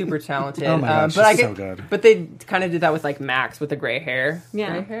 Bianca's super talented. Oh my God, but she's so good. But they kind of did that with like Max with the gray hair.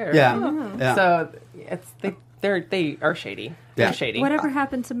 Yeah. Gray hair. Yeah. Yeah. So they are shady. Yeah. They're shady. Whatever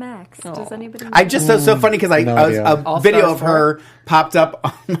happened to Max? Does anybody know? I just so funny because No a idea. video of her popped up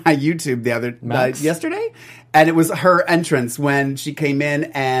on my YouTube the other Max? yesterday, and it was her entrance when she came in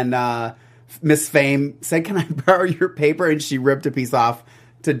and Miss Fame said, "Can I borrow your paper?" and she ripped a piece off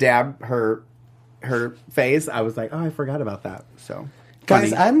to dab her face. I was like, "Oh, I forgot about that." So,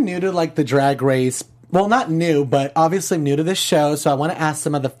 Guys, funny. I'm new to like the Drag Race. Well, not new, but obviously I'm new to this show. So I want to ask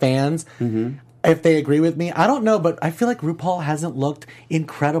some of the fans if they agree with me. I don't know, but I feel like RuPaul hasn't looked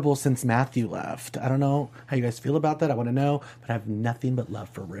incredible since Matthew left. I don't know how you guys feel about that. I want to know, but I have nothing but love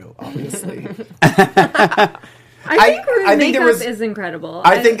for Ru, obviously. I think her I think makeup there was- is incredible.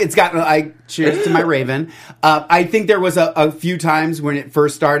 I think it's gotten. Cheers to my Raven. I think there was a few times when it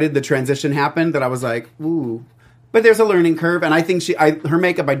first started, the transition happened that I was like, ooh. But there's a learning curve, and I think her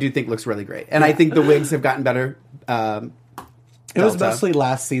makeup I do think looks really great, and I think the wigs have gotten better. It was Delta. mostly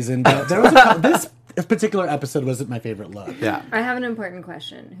last season, but there was this particular episode wasn't my favorite look. Yeah. I have an important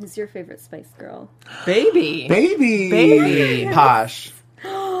question. Who's your favorite Spice Girl? Baby. Baby. Posh.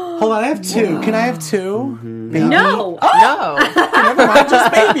 Hold on, I have two. Can I have two? Baby? No. No. Never mind,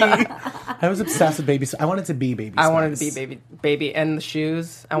 just Baby. I was obsessed with Baby. I wanted to be Baby I wanted to Spice. be baby, and the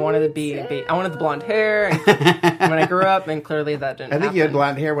shoes. I wanted to be I wanted the blonde hair. And when I grew up, and clearly that didn't. I think you had happen.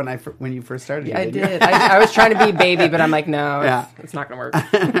 blonde hair when you first started. I didn't you? did. I was trying to be baby, but I'm like, no, Yeah. it's not gonna work.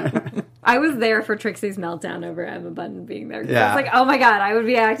 I was there for Trixie's meltdown over Emma Bunton being there. Yeah. I was like, oh my God, I would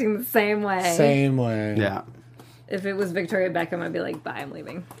be acting the same way. Same way. Yeah. If it was Victoria Beckham, I'd be like, bye, I'm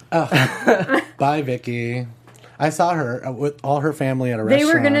leaving. Bye, Vicky. I saw her with all her family at a They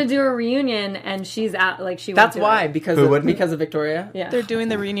restaurant. were going to do a reunion, and she's out, like, she That's went to why it. because Who of, wouldn't? because of Victoria. Yeah. They're doing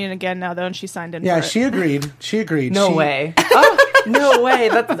the reunion again now, though, and she signed in Yeah, for it. she agreed. She agreed. No She- way. Oh, no way.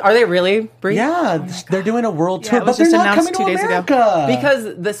 Are they really? Brie? Yeah, they're doing a world Yeah, tour, it but was they're just not announced coming to 2 days ago. America.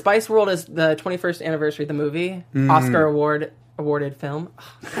 Because the Spice World is the 21st anniversary of the movie, Oscar awarded film.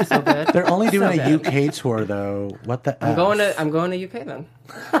 Oh, so good. they're only doing So a good. UK tour, though. What the? I'm going to UK then.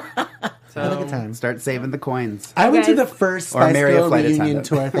 So Have a good time. Start saving the coins. I went to guys. the first Or Spice marry a Girl flight reunion attendant.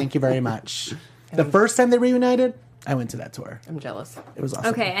 tour. Thank you very much. The first time they reunited, I went to that tour. I'm jealous. It was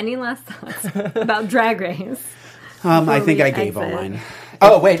awesome. Okay, any last thoughts about Drag Race? I think we I gave all exit. mine.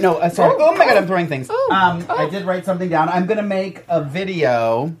 Oh, wait, no. Sorry. Oh, my God, I'm throwing things. I did write something down. I'm going to make a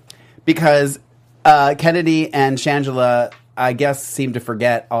video because Kennedy and Shangela, I guess, seem to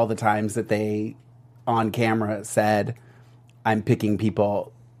forget all the times that they, on camera, said, I'm picking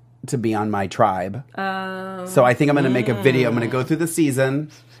people to be on my tribe. So I think I'm going to make a video. I'm going to go through the season,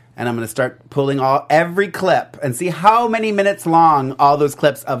 and I'm going to start pulling every clip and see how many minutes long all those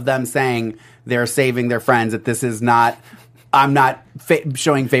clips of them saying they're saving their friends, that this is not... I'm not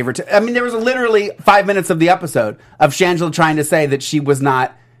showing favor to... I mean, there was literally 5 minutes of the episode of Shangela trying to say that she was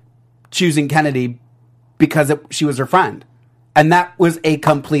not choosing Kennedy because she was her friend. And that was a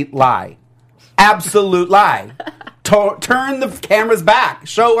complete lie. Absolute lie. Turn the cameras back.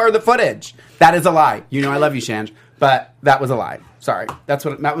 Show her the footage. That is a lie. You know I love you, Shange. But that was a lie. Sorry. I'm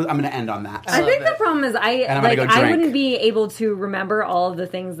going to end on that. I think the problem is I'm gonna go I drink. wouldn't be able to remember all of the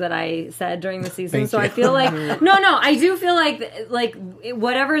things that I said during the season. Thank So you. I feel like no, I do feel like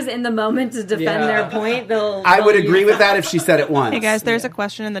whatever's in the moment to defend their point, I would agree with that if she said it once. Hey guys, there's a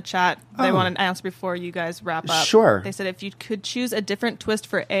question in the chat they want to answer before you guys wrap up. Sure. They said if you could choose a different twist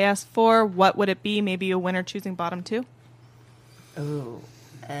for AS4, what would it be? Maybe a winner choosing bottom two? Ooh.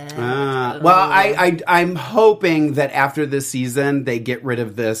 I'm hoping that after this season, they get rid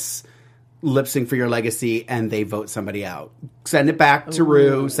of this lip sync for your legacy and they vote somebody out. Send it back to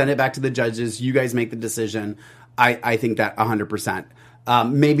Rue. Send it back to the judges. You guys make the decision. I think that 100%.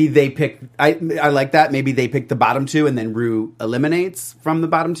 Maybe they pick... I like that. Maybe they pick the bottom two and then Rue eliminates from the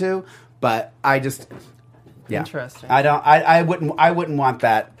bottom two. But I just... Yeah. Interesting. I wouldn't want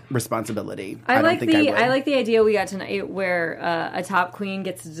that responsibility. I like don't think I would. I like the idea we got tonight where a top queen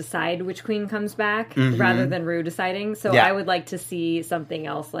gets to decide which queen comes back rather than Rue deciding. So Yeah. I would like to see something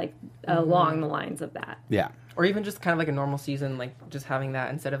else like along the lines of that. Yeah. Or even just kind of like a normal season, like just having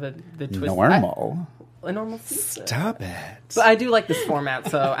that instead of the twist. Normal. A normal season. Stop it. But I do like this format,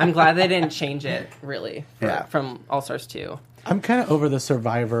 so I'm glad they didn't change it, really, Yeah. from All Stars 2. I'm kind of over the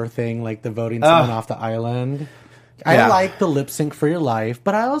Survivor thing, like the voting someone off the island. I Yeah. like the lip sync for your life,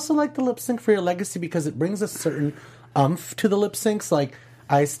 but I also like the lip sync for your legacy because it brings a certain umph to the lip syncs. Like,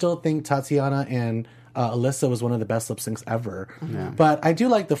 I still think Tatiana and Alyssa was one of the best lip syncs ever. But I do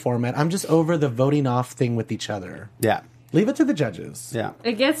like the format. I'm just over the voting off thing with each other. Yeah. Leave it to the judges. Yeah.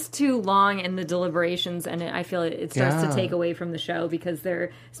 It gets too long in the deliberations, and I feel it starts Yeah. to take away from the show because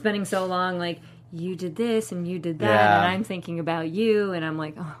they're spending so long, like, you did this and you did that, Yeah. and I'm thinking about you, and I'm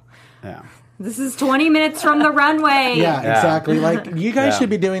like, oh, Yeah. this is 20 minutes from the runway. Yeah, exactly. Like, you guys Yeah. should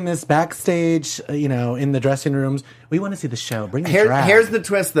be doing this backstage, in the dressing rooms. We want to see the show. Bring the drag. Here's the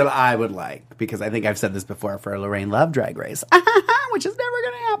twist that I would like, because I think I've said this before for Lorraine Love Drag Race, which is never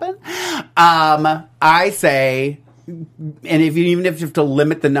going to happen. I say, and even if you have to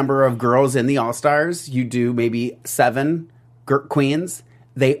limit the number of girls in the All-Stars, you do maybe 7 queens.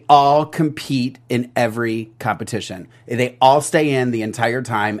 They all compete in every competition. They all stay in the entire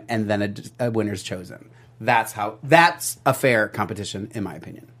time, and then a winner's chosen. That's a fair competition, in my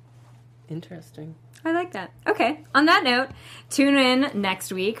opinion. Interesting. I like that. Okay. On that note, tune in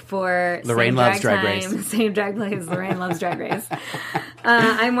next week for Lorraine Same Loves Drag Drag Time, Race. Same Drag Plays, Lorraine Loves Drag Race.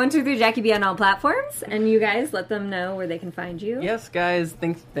 I'm 123 Jackie B on all platforms, and you guys let them know where they can find you. Yes, guys.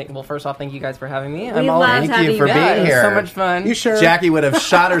 Well, first off, thank you guys for having me. We love always- having Thank you for you. Yeah, it being was here. so much fun. You sure? Jackie would have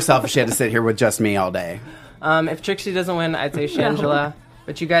shot herself if she had to sit here with just me all day. If Trixie doesn't win, I'd say Shangela.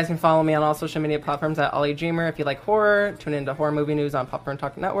 But you guys can follow me on all social media platforms at Ollie Dreamer. If you like horror, tune into Horror Movie News on Popcorn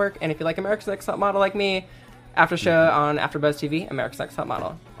Talk Network. And if you like America's Next Top Model like me, after show on AfterBuzz TV, America's Next Top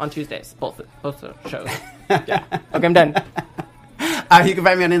Model on Tuesdays. Both shows. Yeah. Okay, I'm done. You can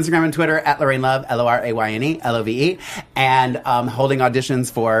find me on Instagram and Twitter at Lorraine Love, LORAYNE, LOVE, and holding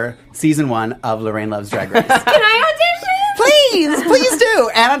auditions for season 1 of Lorraine Loves Drag Race. Can I audition? Please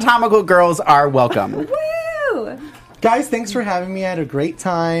do. Anatomical girls are welcome. Woo! Guys, thanks for having me. I had a great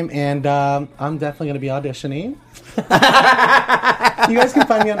time, and I'm definitely going to be auditioning. You guys can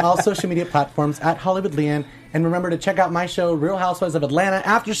find me on all social media platforms at Hollywood Leanne. And remember to check out my show, Real Housewives of Atlanta,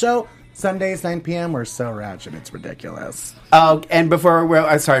 after show, Sundays, 9 p.m. We're so ratchet. It's ridiculous. Oh, and before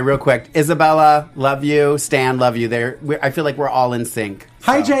real quick, Isabella, love you. Stan, love you. I feel like we're all in sync.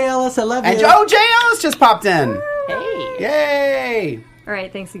 Hi, Jay Ellis. I love you. And Jay Ellis just popped in. Hey. Yay! All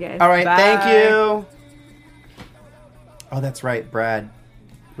right, thanks, you guys. All right, Bye. thank you. Oh, that's right, Brad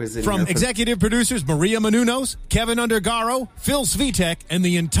was in From here for- executive producers Maria Menounos, Kevin Undergaro, Phil Svitek, and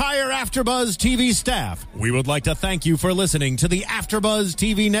the entire AfterBuzz TV staff, we would like to thank you for listening to the AfterBuzz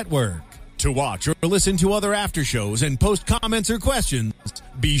TV network. To watch or listen to other after shows and post comments or questions,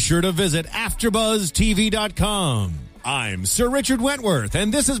 be sure to visit AfterBuzzTV.com. I'm Sir Richard Wentworth,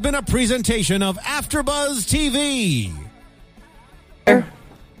 and this has been a presentation of AfterBuzz TV. The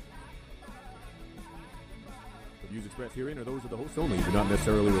views expressed herein are those of the hosts only and do not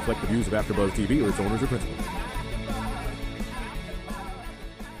necessarily reflect the views of AfterBuzz TV or its owners or principals.